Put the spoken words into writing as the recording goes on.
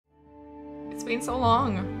been so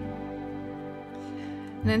long.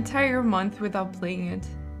 An entire month without playing it.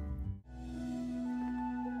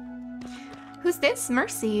 Who's this?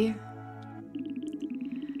 Mercy.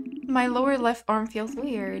 My lower left arm feels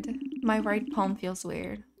weird. My right palm feels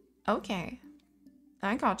weird. Okay.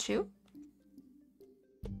 I got you.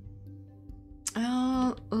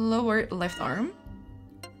 Lower left arm.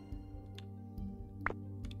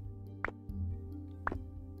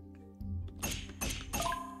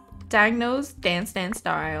 Diagnose dance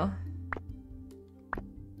style.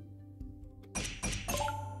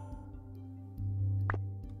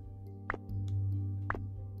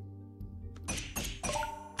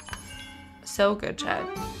 So good, Chad.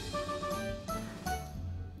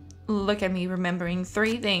 Look at me remembering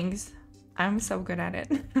 3 things. I'm so good at it.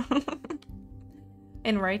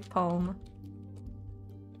 In right palm.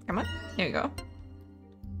 Come on, there you go.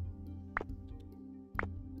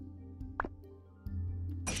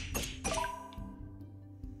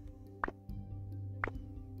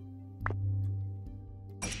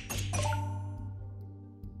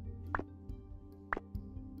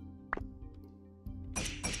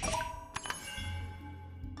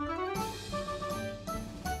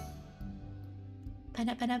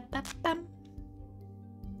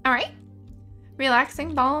 Alright.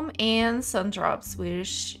 Relaxing balm and sun drops,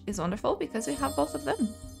 which is wonderful because we have both of them.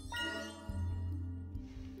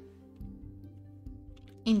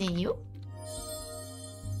 And then you.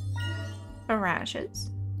 For rashes.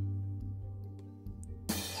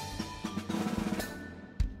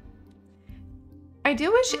 I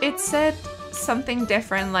do wish it said something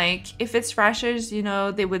different, like if it's rashes, you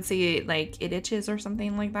know, they would say like it itches or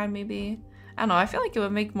something like that maybe. I don't know, I feel like it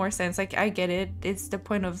would make more sense. Like, I get it, it's the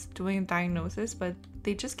point of doing a diagnosis, but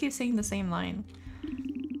they just keep saying the same line.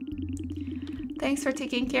 Thanks for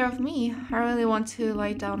taking care of me. I really want to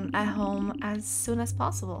lie down at home as soon as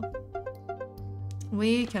possible.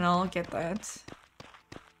 We can all get that.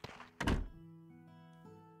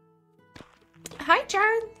 Hi,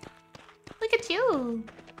 Jared! Look at you!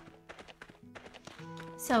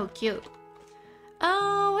 So cute.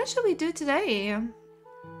 What should we do today?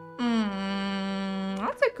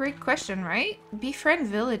 That's a great question, right? Befriend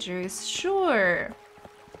villagers, sure.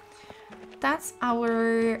 That's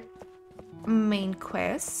our main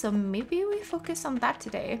quest, so maybe we focus on that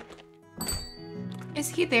today. Is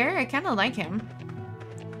he there? I kind of like him.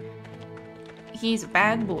 He's a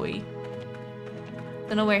bad boy.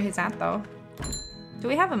 Don't know where he's at though. Do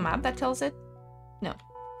we have a map that tells it? No.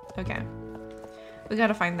 Okay. We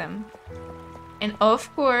gotta find them. And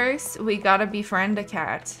of course, we gotta befriend a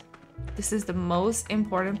cat. This is the most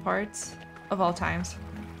important part of all times.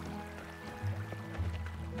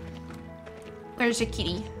 Where's your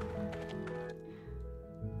kitty?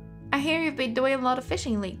 I hear you've been doing a lot of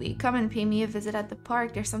fishing lately. Come and pay me a visit at the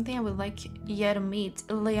park. There's something I would like you to meet.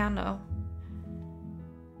 Leano.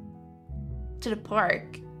 To the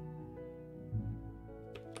park.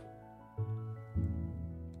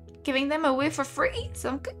 Giving them away for free?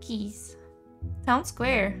 Some cookies. Town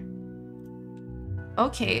Square.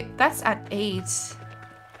 Okay, that's at 8.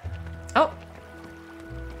 Oh.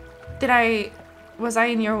 Was I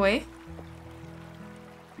in your way?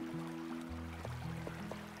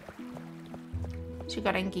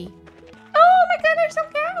 Chugarengi. Oh my god, there's some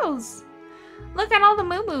cows! Look at all the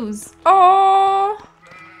moo-moos. Oh!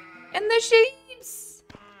 And the sheeps!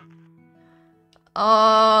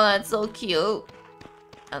 Oh, that's so cute.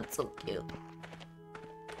 That's so cute.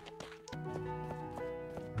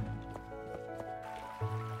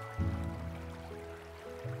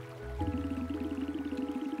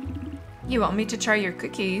 You want me to try your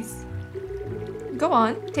cookies? Go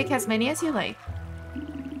on, take as many as you like.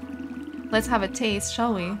 Let's have a taste,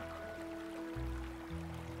 shall we?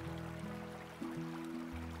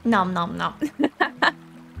 Nom nom nom.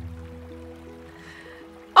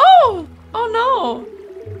 Oh! Oh no!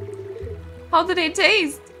 How do they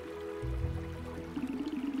taste?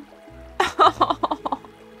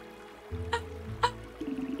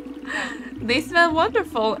 They smell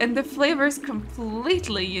wonderful and the flavor is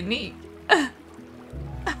completely unique.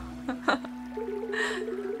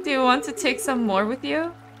 Do you want to take some more with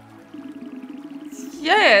you?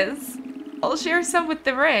 Yes! I'll share some with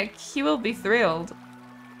the Rick. He will be thrilled.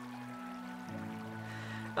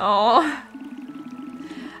 Oh,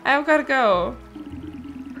 I've gotta go.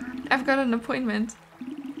 I've got an appointment.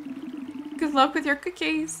 Good luck with your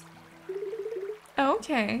cookies.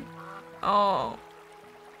 Okay. Oh.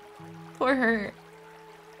 Poor her.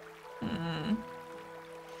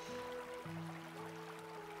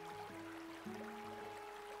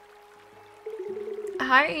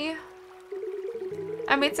 Hi.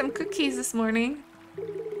 I made some cookies this morning.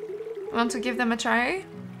 Want to give them a try?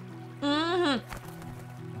 Mm-hmm.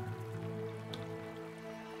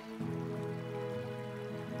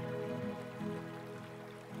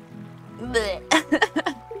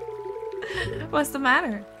 What's the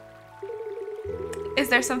matter? Is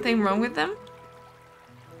there something wrong with them?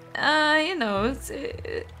 You know,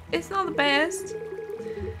 it's not the best.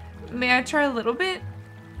 May I try a little bit?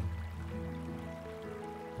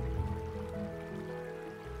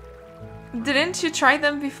 Didn't you try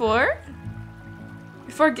them before?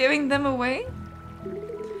 Before giving them away?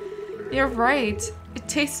 You're right. It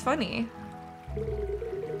tastes funny.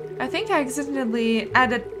 I think I accidentally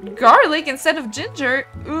added garlic instead of ginger.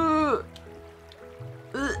 Ooh.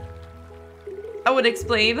 Ugh. I would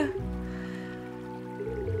explain.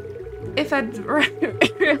 If I'd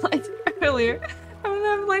realized earlier, I would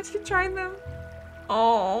have let you try them.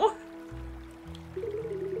 Oh.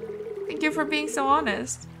 Thank you for being so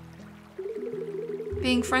honest.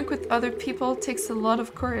 Being frank with other people takes a lot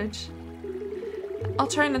of courage. I'll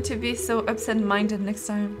try not to be so absent-minded next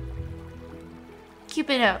time. Keep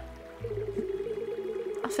it up.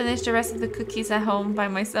 I'll finish the rest of the cookies at home by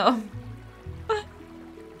myself.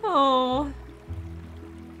 Oh.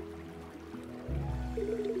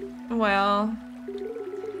 Well,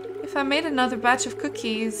 if I made another batch of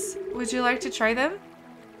cookies, would you like to try them?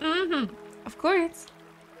 Mm-hmm. Of course.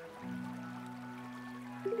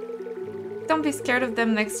 Don't be scared of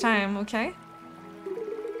them next time, okay?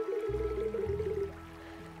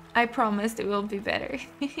 I promise it will be better.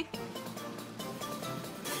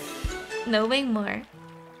 Knowing more.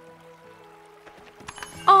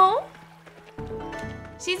 Oh!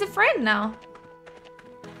 She's a friend now.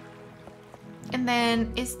 And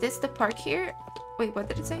then, is this the park here? Wait, what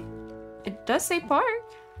did it say? It does say park.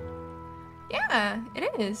 Yeah,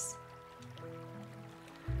 it is.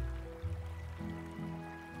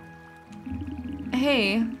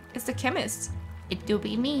 Hey, it's the chemist. It do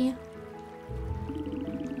be me.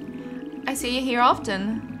 I see you here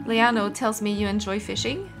often. Leano tells me you enjoy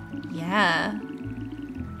fishing. Yeah,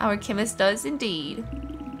 our chemist does indeed.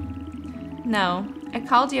 No, I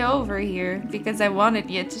called you over here because I wanted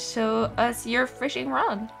you to show us your fishing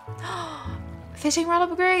rod. Fishing rod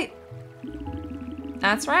upgrade?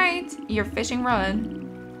 That's right, your fishing rod.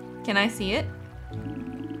 Can I see it?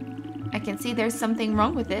 I can see there's something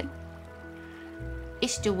wrong with it.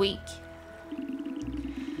 It's too weak.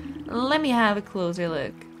 Let me have a closer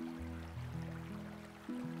look.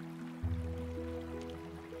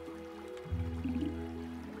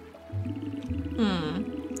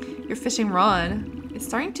 Your fishing rod is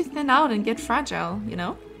starting to thin out and get fragile, you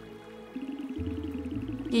know?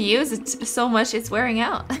 You use it so much it's wearing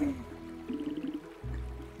out.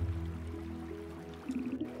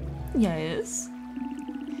 Yes.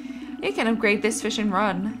 You can upgrade this fishing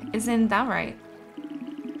rod, isn't that right?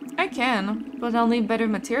 I can, but I'll need better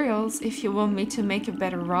materials if you want me to make a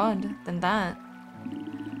better rod than that.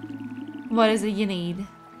 What is it you need?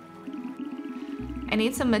 I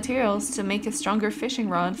need some materials to make a stronger fishing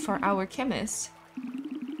rod for our chemist.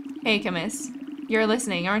 Hey chemist, you're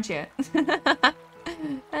listening, aren't you?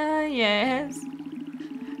 Yes.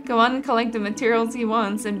 Go on and collect the materials he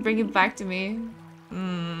wants and bring it back to me.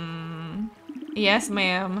 Yes,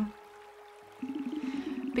 ma'am.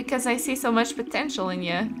 Because I see so much potential in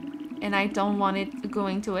you, and I don't want it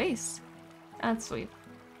going to waste. That's sweet.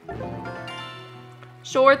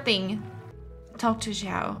 Sure thing. Talk to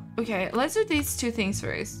Xiao. Okay, let's do these two things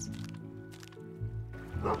first.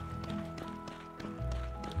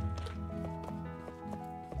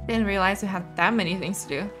 Didn't realize we had that many things to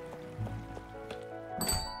do.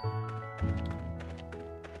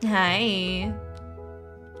 Hi.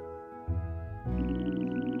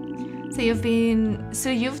 So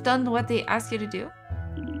you've done what they asked you to do?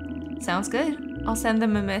 Sounds good. I'll send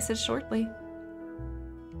them a message shortly.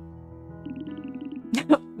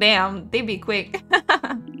 Damn, they be quick.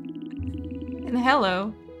 And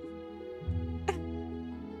hello.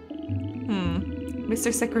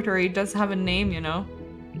 Mr. Secretary does have a name, you know.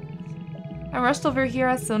 I rushed over here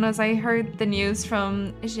as soon as I heard the news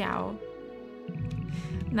from Xiao.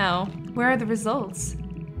 Now, where are the results?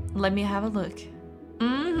 Let me have a look.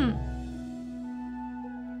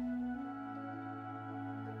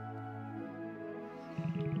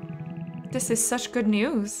 This is such good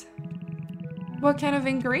news. What kind of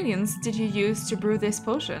ingredients did you use to brew this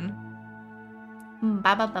potion?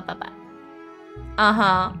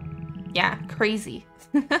 Uh-huh. Yeah, crazy.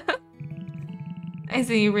 I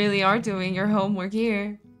see you really are doing your homework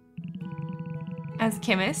here. As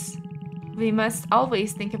chemists, we must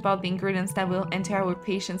always think about the ingredients that will enter our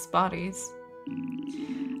patients' bodies.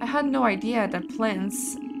 I had no idea that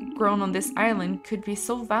plants grown on this island could be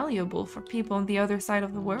so valuable for people on the other side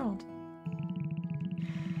of the world.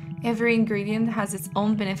 Every ingredient has its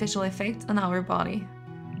own beneficial effect on our body.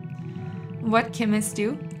 What chemists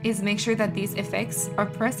do is make sure that these effects are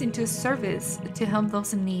pressed into service to help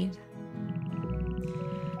those in need.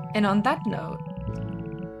 And on that note,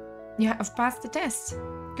 you have passed the test.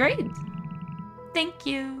 Great! Thank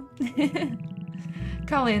you!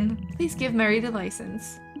 Colin, please give Mary the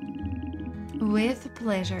license. With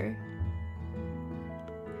pleasure.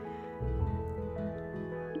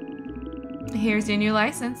 Here's your new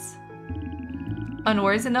license.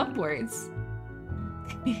 Onwards and upwards.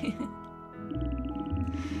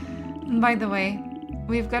 By the way,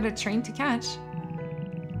 we've got a train to catch.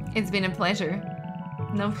 It's been a pleasure.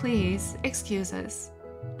 No, please, excuse us.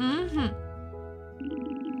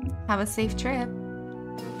 Have a safe trip.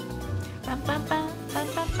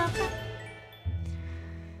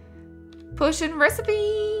 Potion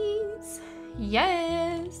recipes!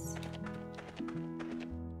 Yes!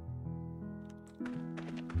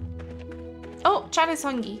 Oh, Chad is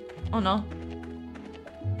hungry. Oh no.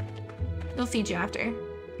 We'll feed you after.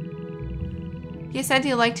 You said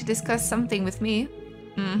you'd like to discuss something with me.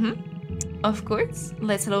 Of course.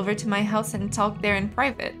 Let's head over to my house and talk there in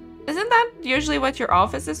private. Isn't that usually what your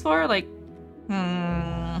office is for? Like,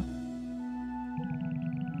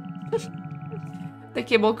 The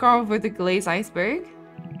cable car over the glazed iceberg?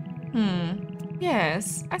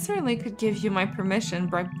 Yes, I certainly could give you my permission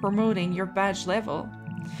by promoting your badge level.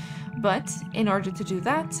 But in order to do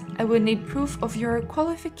that, I would need proof of your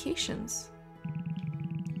qualifications.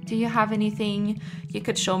 Do you have anything you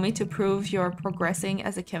could show me to prove you're progressing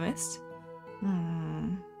as a chemist?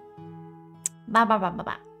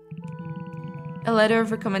 A letter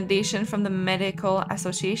of recommendation from the medical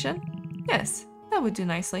association? Yes, that would do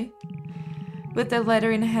nicely. With the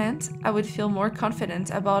letter in hand, I would feel more confident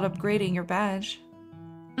about upgrading your badge.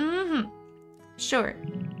 Sure.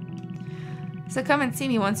 So come and see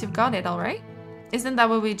me once you've got it, alright? Isn't that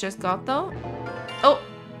what we just got, though? Oh!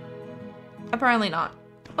 Apparently not.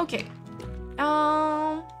 Okay.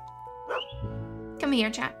 Come here,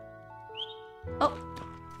 chat. Oh.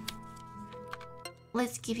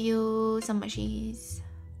 Let's give you some mushies.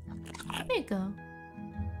 There you go.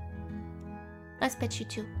 Let's pet you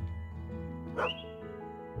too.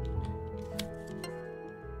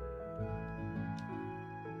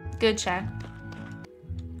 Good, chat.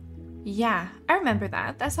 Yeah, I remember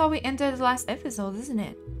that. That's how we ended the last episode, isn't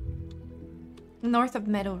it? North of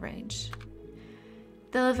Meadow Range.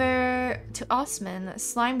 Deliver to Osman,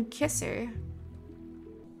 Slime Kisser.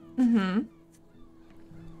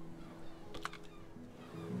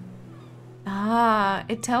 Ah,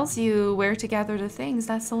 it tells you where to gather the things.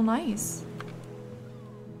 That's so nice.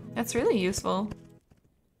 That's really useful.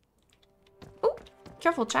 Oh,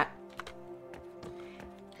 careful, chat.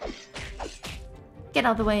 Get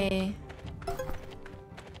out of the way.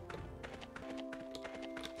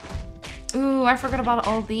 Ooh, I forgot about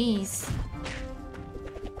all these.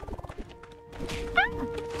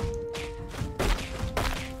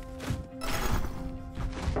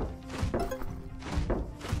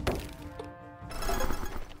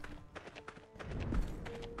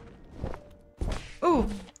 Ooh,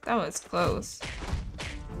 that was close.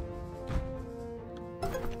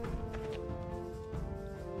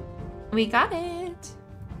 We got it.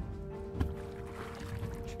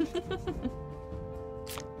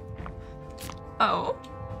 Oh.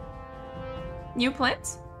 New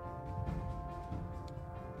plants?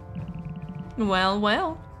 Well,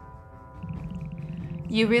 well.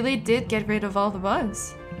 You really did get rid of all the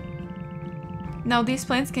bugs. Now these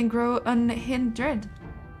plants can grow unhindered.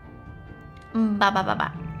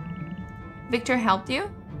 Victor helped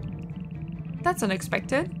you? That's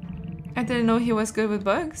unexpected. I didn't know he was good with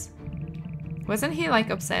bugs. Wasn't he like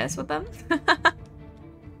obsessed with them?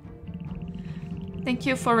 Thank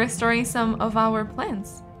you for restoring some of our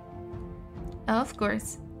plants. Of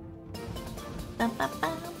course.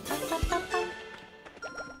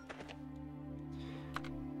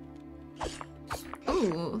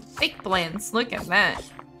 Ooh, thick plants. Look at that.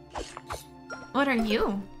 What are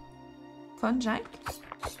you? Cognac?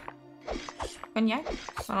 Cognac?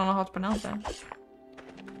 I don't know how to pronounce that.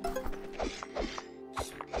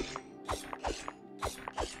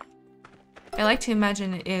 I like to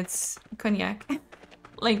imagine it's cognac.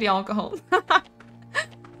 Like the alcohol.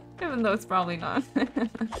 Even though it's probably not.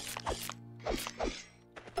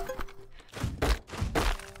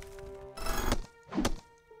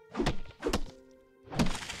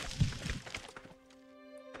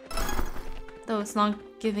 Though it's not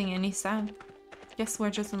giving any sound. Guess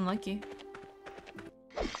we're just unlucky.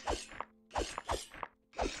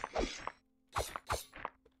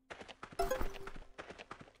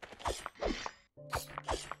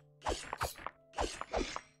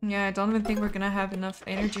 Yeah, I don't even think we're gonna have enough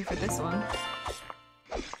energy for this one.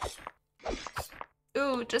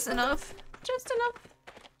 Ooh, just enough. Just enough.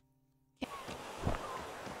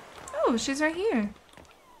 Oh, she's right here.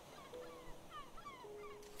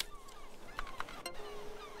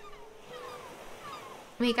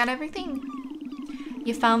 We got everything.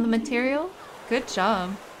 You found the material? Good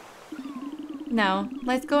job. Now,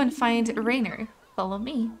 let's go and find Rainer. Follow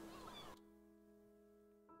me.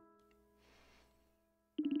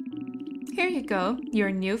 Here you go. Your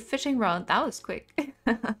new fishing rod. That was quick.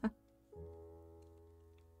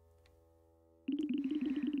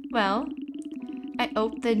 Well, I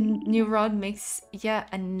hope the new rod makes you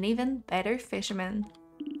an even better fisherman.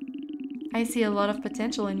 I see a lot of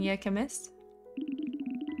potential in you, chemist.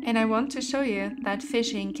 And I want to show you that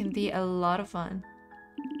fishing can be a lot of fun.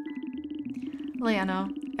 Leano,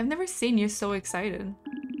 I've never seen you so excited.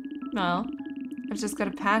 Well, I've just got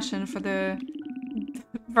a passion for the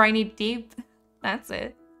briny deep. That's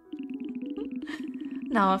it.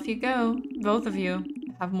 Now off you go. Both of you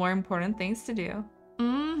have more important things to do.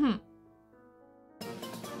 Mm-hmm.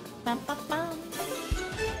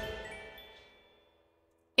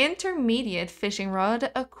 Intermediate fishing rod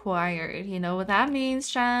acquired. You know what that means,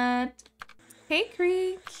 chat? Hey,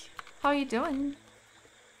 Creek. How you doing?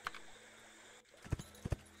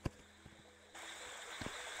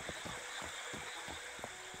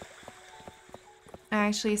 I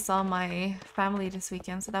actually saw my family this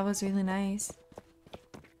weekend, so that was really nice.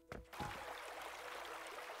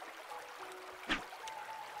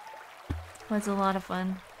 Was a lot of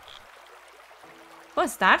fun.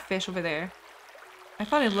 What's that fish over there? I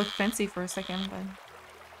thought it looked fancy for a second, but...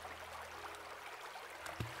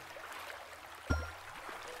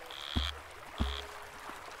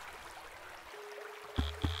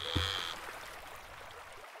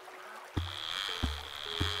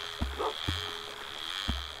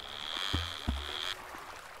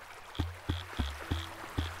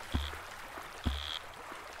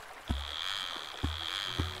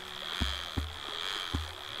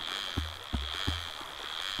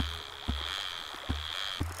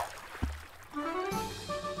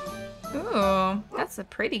 Ooh, that's a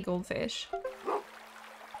pretty goldfish.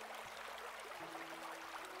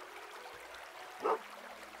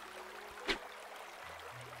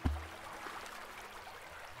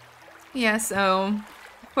 Yeah, so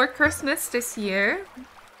for Christmas this year,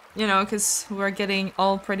 you know, because we're getting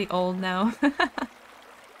all pretty old now.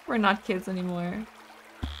 We're not kids anymore.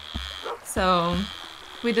 So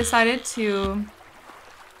we decided to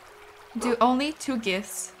do only 2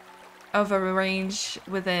 gifts of a range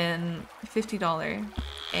within $50,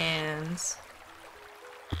 and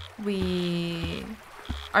we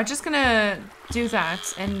are just gonna do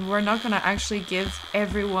that, and we're not gonna actually give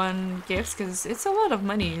everyone gifts because it's a lot of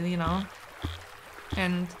money, you know,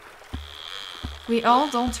 and we all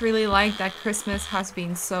don't really like that Christmas has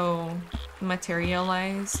been so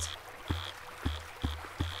materialized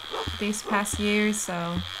these past years,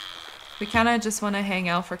 so we kind of just want to hang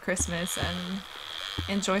out for Christmas and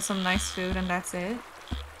enjoy some nice food, and that's it.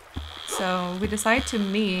 So we decided to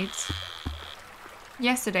meet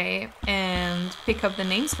yesterday and pick up the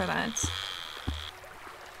names for that.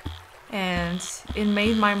 And it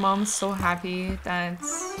made my mom so happy that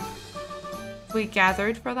we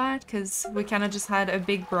gathered for that, because we kind of just had a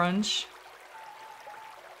big brunch.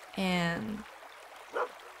 And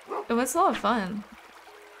it was a lot of fun.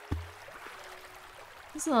 It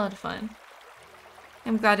was a lot of fun.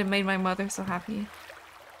 I'm glad it made my mother so happy.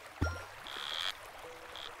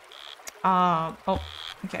 Oh,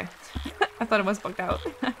 okay. I thought it was bugged out.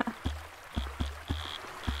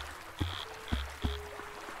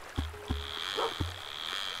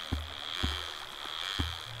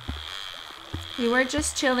 We were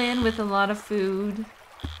just chilling with a lot of food.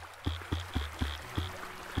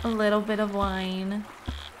 A little bit of wine.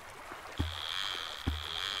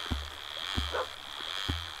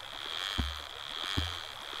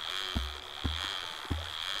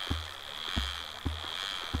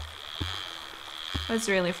 It was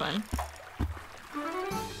really fun.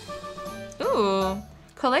 Ooh,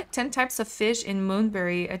 collect 10 types of fish in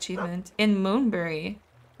Moonberry achievement. In Moonberry?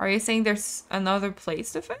 Are you saying there's another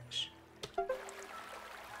place to fish?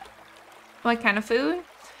 What kind of food?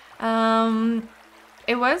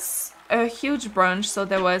 It was a huge brunch, so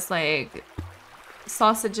there was like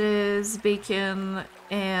sausages, bacon,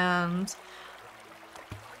 and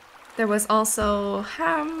there was also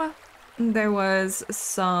ham. There was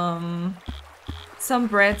some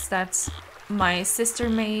breads that my sister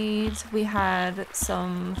made. We had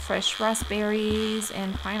some fresh raspberries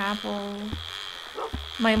and pineapple.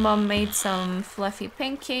 My mom made some fluffy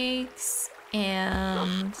pancakes.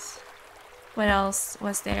 And what else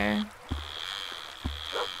was there?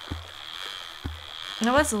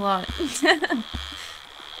 There was a lot.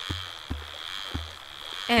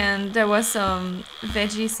 And there was some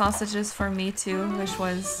veggie sausages for me too, which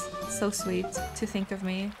was so sweet to think of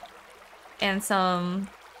me. And some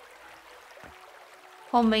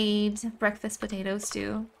homemade breakfast potatoes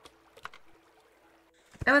too.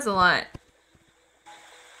 It was a lot.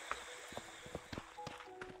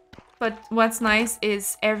 But what's nice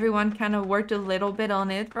is everyone kind of worked a little bit on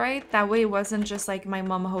it, right? That way it wasn't just like my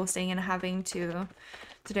mom hosting and having to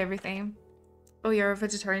do everything. Oh, you're a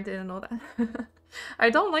vegetarian, didn't know that. I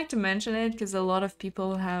don't like to mention it because a lot of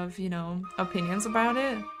people have, you know, opinions about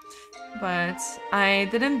it. But I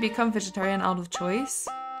didn't become vegetarian out of choice.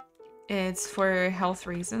 It's for health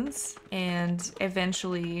reasons. And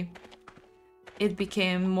eventually it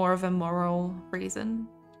became more of a moral reason.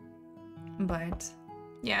 But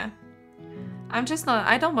yeah. I'm just not,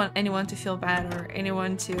 I don't want anyone to feel bad or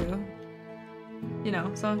anyone to, you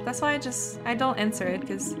know, so that's why I don't answer it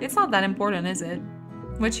because it's not that important, is it?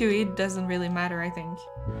 What you eat doesn't really matter, I think.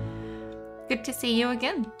 Good to see you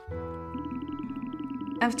again.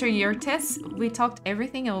 After your tests, we talked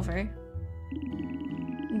everything over.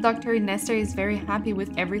 Dr. Nestor is very happy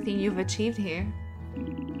with everything you've achieved here.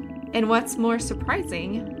 And what's more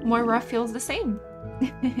surprising, Moira feels the same.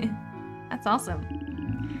 That's awesome.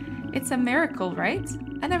 It's a miracle, right?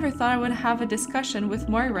 I never thought I would have a discussion with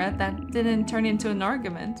Moira that didn't turn into an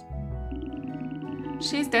argument.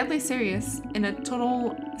 She's deadly serious and a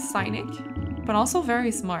total cynic, but also very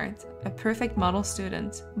smart. A perfect model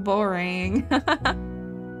student. Boring.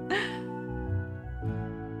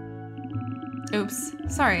 Oops,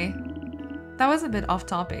 sorry. That was a bit off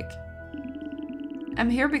topic. I'm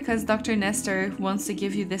here because Dr. Nestor wants to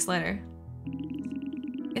give you this letter.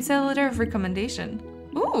 It's a letter of recommendation.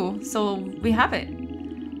 Ooh, so we have it.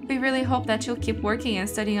 We really hope that you'll keep working and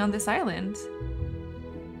studying on this island.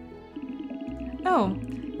 Oh,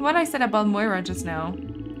 what I said about Moira just now.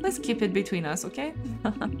 Let's keep it between us, okay?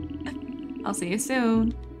 I'll see you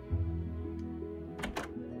soon.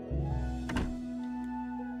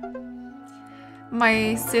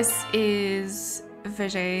 My sis is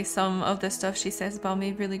veggie. Some of the stuff she says about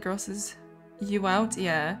me really grosses you out.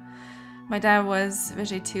 Yeah. My dad was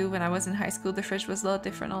veggie too when I was in high school. The fridge was a lot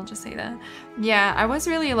different, I'll just say that. Yeah, I was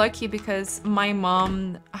really lucky because my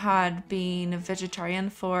mom had been a vegetarian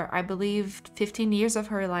for, I believe, 15 years of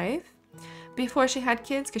her life before she had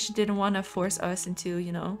kids because she didn't want to force us into,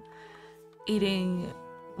 you know, eating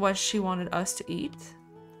what she wanted us to eat,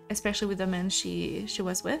 especially with the men she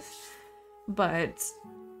was with. But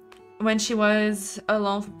when she was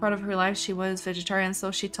alone for part of her life, she was vegetarian, so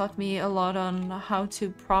she taught me a lot on how to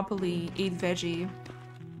properly eat veggie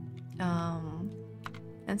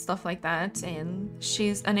and stuff like that. And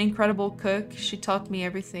she's an incredible cook. She taught me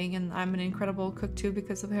everything, and I'm an incredible cook too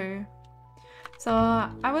because of her. So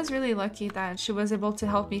I was really lucky that she was able to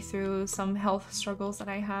help me through some health struggles that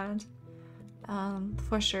I had,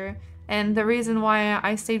 for sure. And the reason why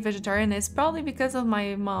I stayed vegetarian is probably because of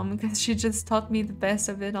my mom, because she just taught me the best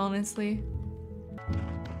of it, honestly.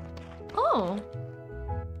 Oh,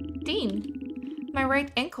 Dean, my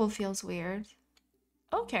right ankle feels weird.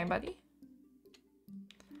 Okay, buddy.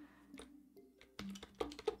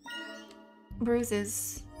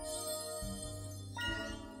 Bruises.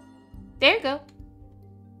 There you go.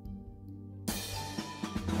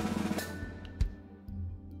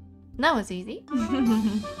 That was easy.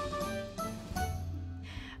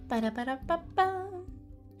 Ba-da-ba-da-ba-ba.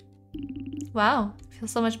 Wow,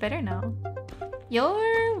 feels so much better now.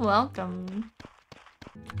 You're welcome.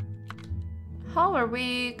 How are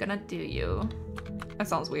we gonna do you? That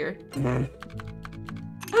sounds weird.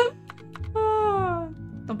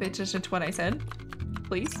 Don't pay attention to what I said,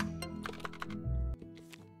 please.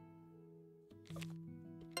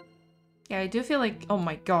 Yeah, I do feel like, oh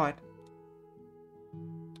my god.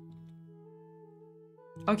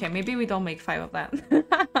 Okay, maybe we don't make 5 of that.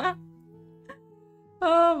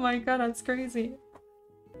 Oh my god, that's crazy.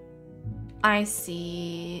 I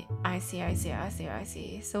see.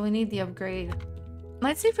 So we need the upgrade.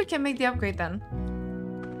 Let's see if we can make the upgrade then.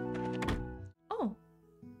 Oh.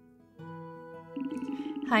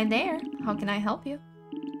 Hi there. How can I help you?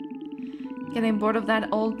 Getting bored of that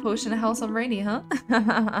old potion house already, huh?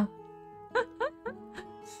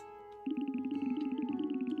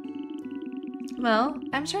 Well,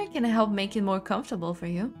 I'm sure I can help make it more comfortable for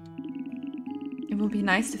you. It would be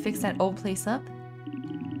nice to fix that old place up.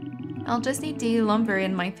 I'll just need the lumber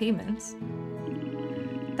and my payments.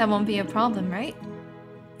 That won't be a problem, right?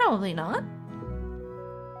 Probably not.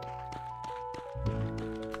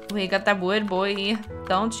 We got that wood, boy.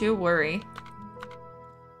 Don't you worry.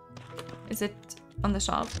 Is it on the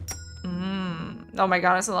shop? Oh my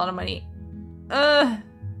god, that's a lot of money. Ugh.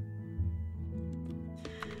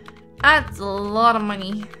 That's a lot of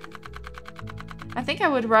money. I think I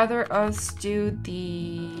would rather us do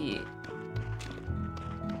the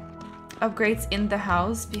upgrades in the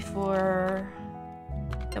house before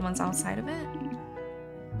the ones outside of it.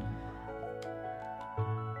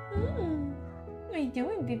 What are you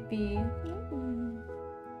doing, Bippy?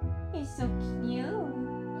 He's so cute.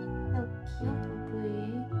 So cute,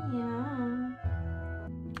 baby. Yeah.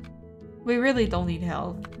 We really don't need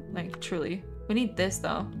help. Like, truly. We need this,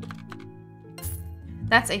 though.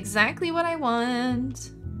 That's exactly what I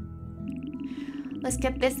want. Let's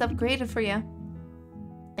get this upgraded for you.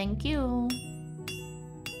 Thank you.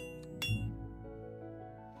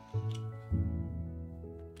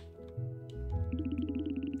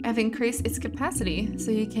 I've increased its capacity,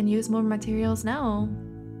 so you can use more materials now.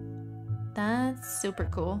 That's super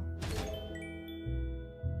cool.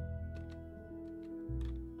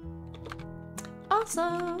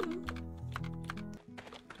 Awesome!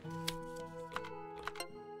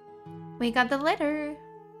 We got the letter!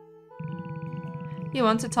 You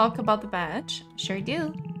want to talk about the badge? Sure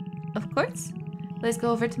do. Of course. Let's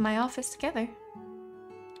go over to my office together.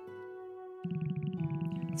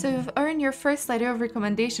 So you've earned your first letter of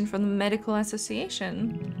recommendation from the Medical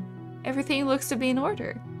Association. Everything looks to be in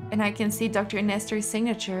order, and I can see Dr. Nestor's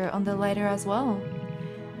signature on the letter as well.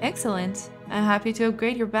 Excellent. I'm happy to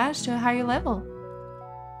upgrade your badge to a higher level.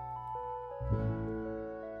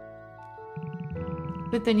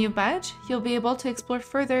 With the new badge, you'll be able to explore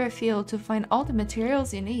further afield to find all the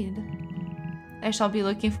materials you need. I shall be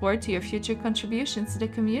looking forward to your future contributions to the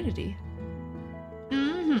community.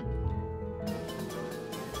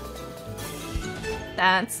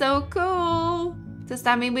 That's so cool! Does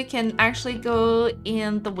that mean we can actually go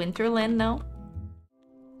in the Winterland now?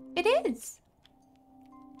 It is!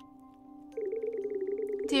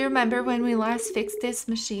 Do you remember when we last fixed this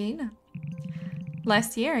machine?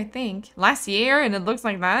 Last year, I think. Last year, and it looks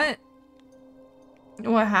like that?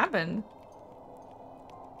 What happened?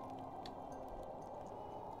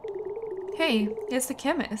 Hey, it's the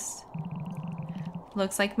chemist.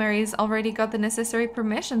 Looks like Mary's already got the necessary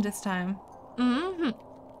permission this time.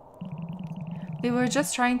 We were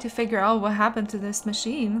just trying to figure out what happened to this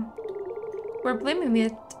machine. We're blaming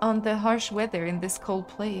it on the harsh weather in this cold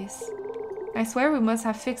place. I swear we must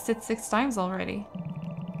have fixed it 6 times already.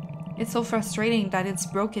 It's so frustrating that it's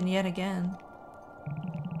broken yet again.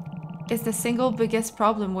 It's the single biggest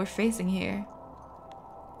problem we're facing here.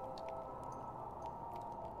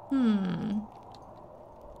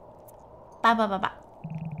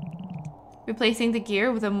 Replacing the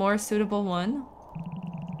gear with a more suitable one?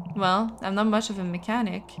 Well, I'm not much of a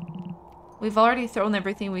mechanic. We've already thrown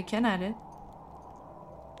everything we can at it.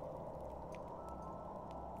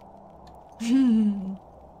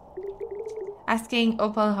 Asking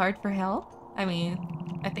Opal hard for help? I mean,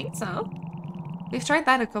 I think so. We've tried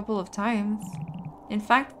that a couple of times. In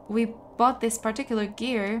fact, we bought this particular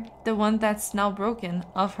gear, the one that's now broken,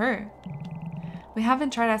 of her. We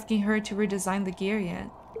haven't tried asking her to redesign the gear yet.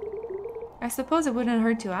 I suppose it wouldn't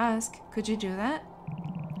hurt to ask. Could you do that?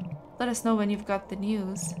 Let us know when you've got the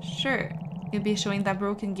news. Sure. Maybe showing that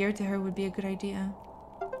broken gear to her would be a good idea.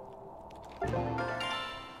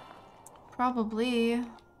 Probably.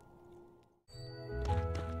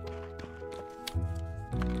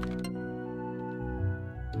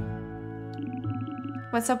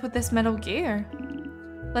 What's up with this metal gear?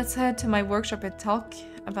 Let's head to my workshop and talk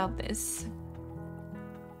about this.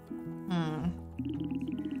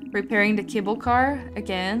 Repairing the cable car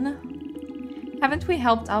again? Haven't we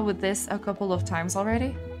helped out with this a couple of times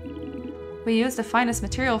already? We use the finest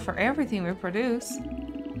material for everything we produce.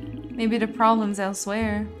 Maybe the problem's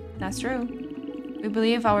elsewhere. That's true. We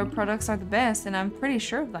believe our products are the best, and I'm pretty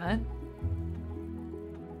sure of that.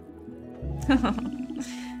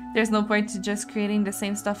 There's no point to just creating the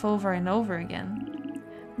same stuff over and over again.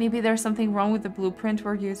 Maybe there's something wrong with the blueprint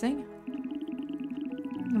we're using?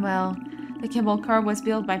 Well, the cable car was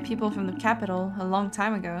built by people from the capital a long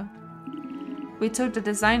time ago. We took the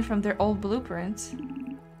design from their old blueprint.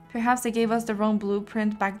 Perhaps they gave us the wrong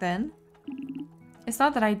blueprint back then? It's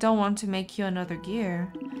not that I don't want to make you another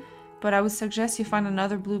gear, but I would suggest you find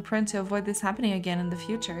another blueprint to avoid this happening again in the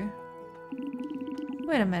future.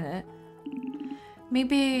 Wait a minute.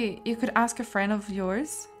 Maybe you could ask a friend of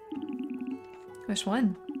yours? Which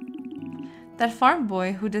one? That farm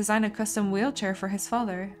boy who designed a custom wheelchair for his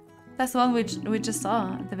father. That's the one we just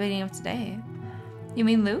saw at the beginning of today. You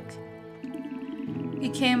mean Luke? He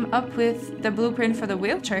came up with the blueprint for the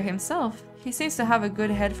wheelchair himself. He seems to have a good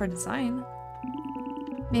head for design.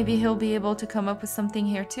 Maybe he'll be able to come up with something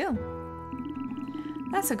here too.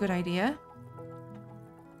 That's a good idea.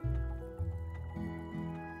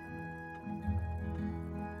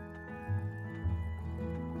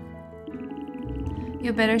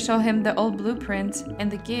 You better show him the old blueprint and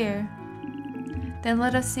the gear. Then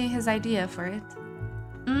let us see his idea for it.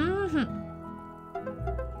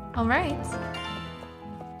 Alright.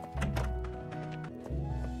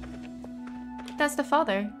 That's the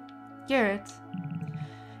father. Garrett.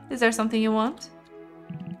 Is there something you want?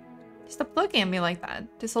 Stop looking at me like that.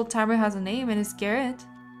 This old timer has a name and it's Garrett.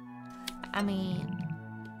 I mean...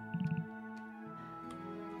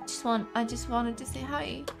 I just wanted to say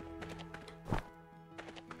hi.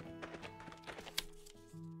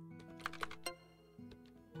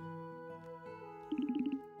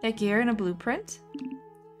 A gear and a blueprint?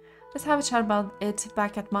 Let's have a chat about it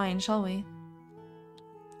back at mine, shall we?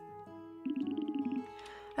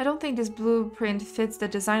 I don't think this blueprint fits the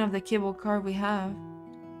design of the cable car we have.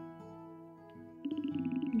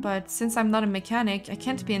 But since I'm not a mechanic, I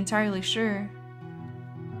can't be entirely sure.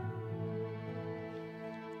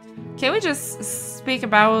 Can we just speak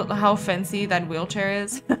about how fancy that wheelchair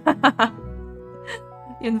is?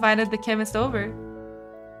 You invited the chemist over.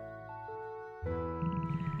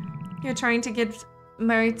 You're trying to get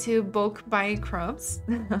married to bulk buy crops?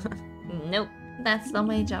 Nope, that's not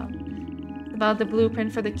my job. About the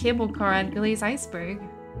blueprint for the cable car at Billy's Iceberg.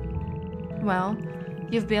 Well,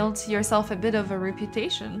 you've built yourself a bit of a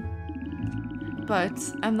reputation. But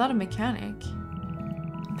I'm not a mechanic.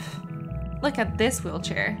 Look at this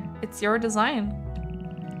wheelchair. It's your design.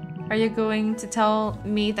 Are you going to tell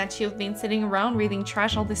me that you've been sitting around reading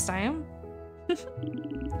trash all this time?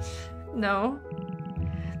 No.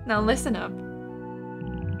 Now listen up.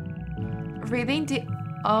 Reading the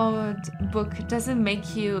odd book doesn't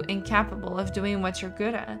make you incapable of doing what you're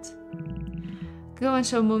good at. Go and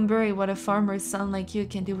show Moonbury what a farmer's son like you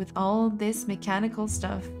can do with all this mechanical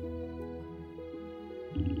stuff.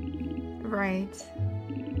 Right.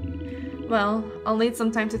 Well, I'll need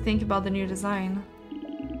some time to think about the new design.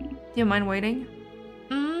 Do you mind waiting?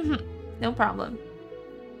 No problem.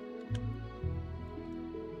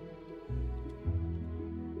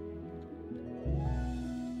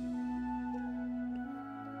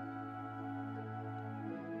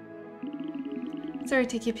 Sorry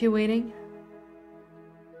to keep you waiting.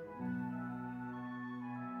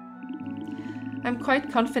 I'm quite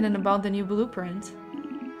confident about the new blueprint.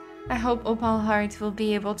 I hope Opal Heart will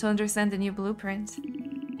be able to understand the new blueprint.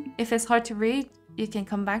 If it's hard to read, you can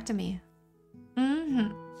come back to me.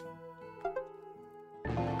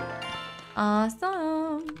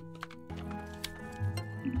 Awesome!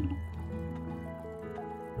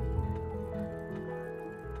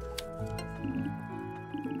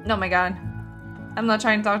 Oh my god. I'm not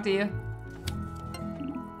trying to talk to you.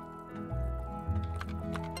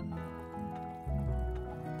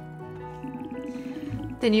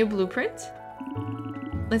 The new blueprint?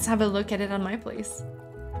 Let's have a look at it on my place.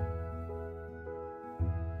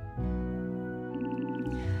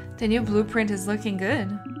 The new blueprint is looking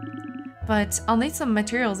good. But I'll need some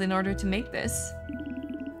materials in order to make this.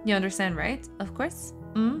 You understand, right? Of course?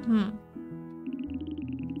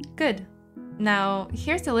 Good. Now,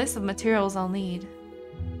 here's the list of materials I'll need.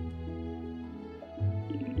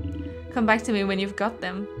 Come back to me when you've got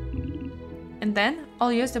them. And then,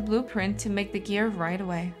 I'll use the blueprint to make the gear right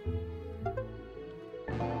away.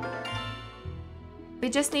 We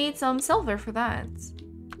just need some silver for that.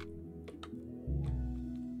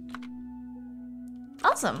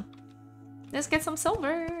 Awesome! Let's get some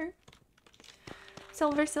silver!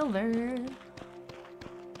 Silver, silver.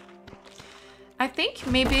 I think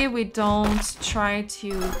maybe we don't try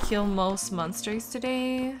to kill most monsters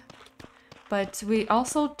today, but we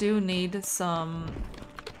also do need some...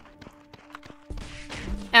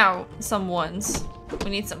 Ow, some ones. We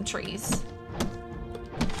need some trees.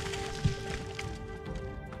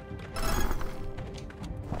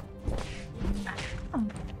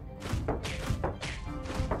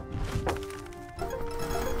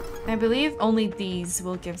 I believe only these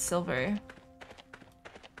will give silver.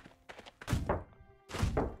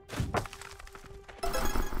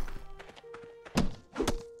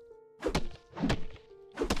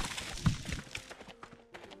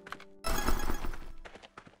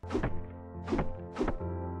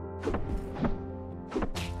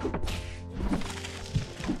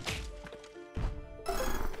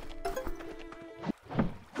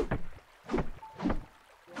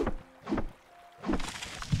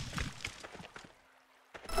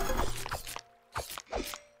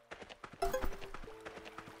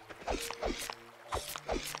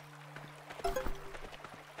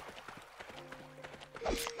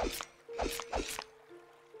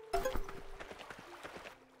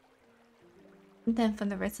 then for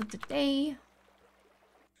the rest of the day,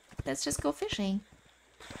 let's just go fishing.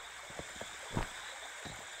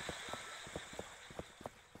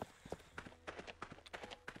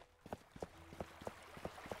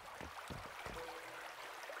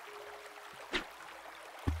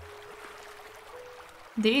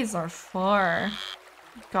 These are far.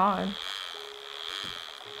 God.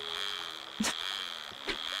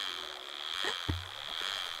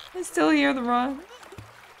 I still hear the rod.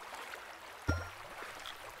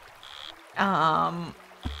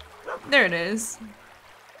 There it is.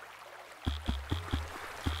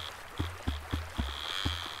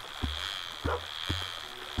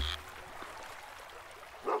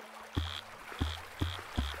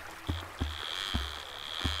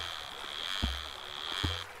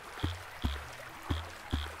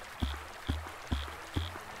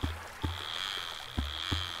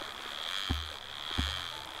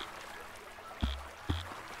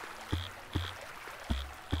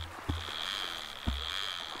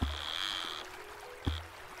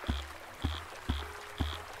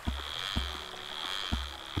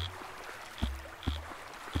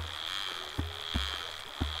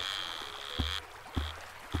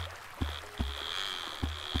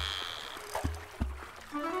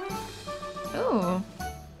 Ooh,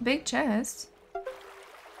 big chest.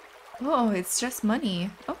 Oh, it's just money.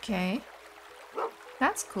 Okay.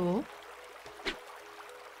 That's cool.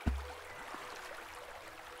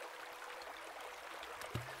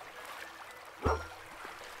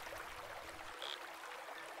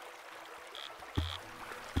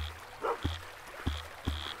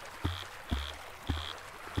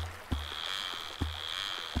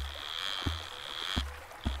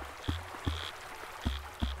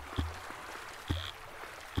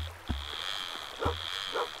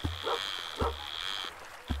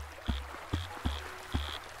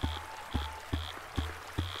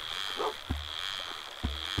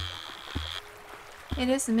 It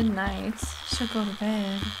is midnight. Should go to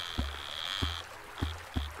bed.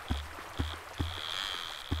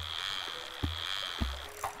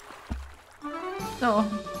 Oh.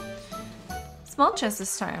 Small chest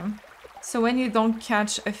this time. So when you don't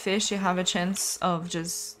catch a fish, you have a chance of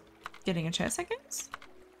just getting a chest, I guess?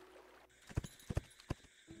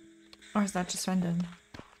 Or is that just random?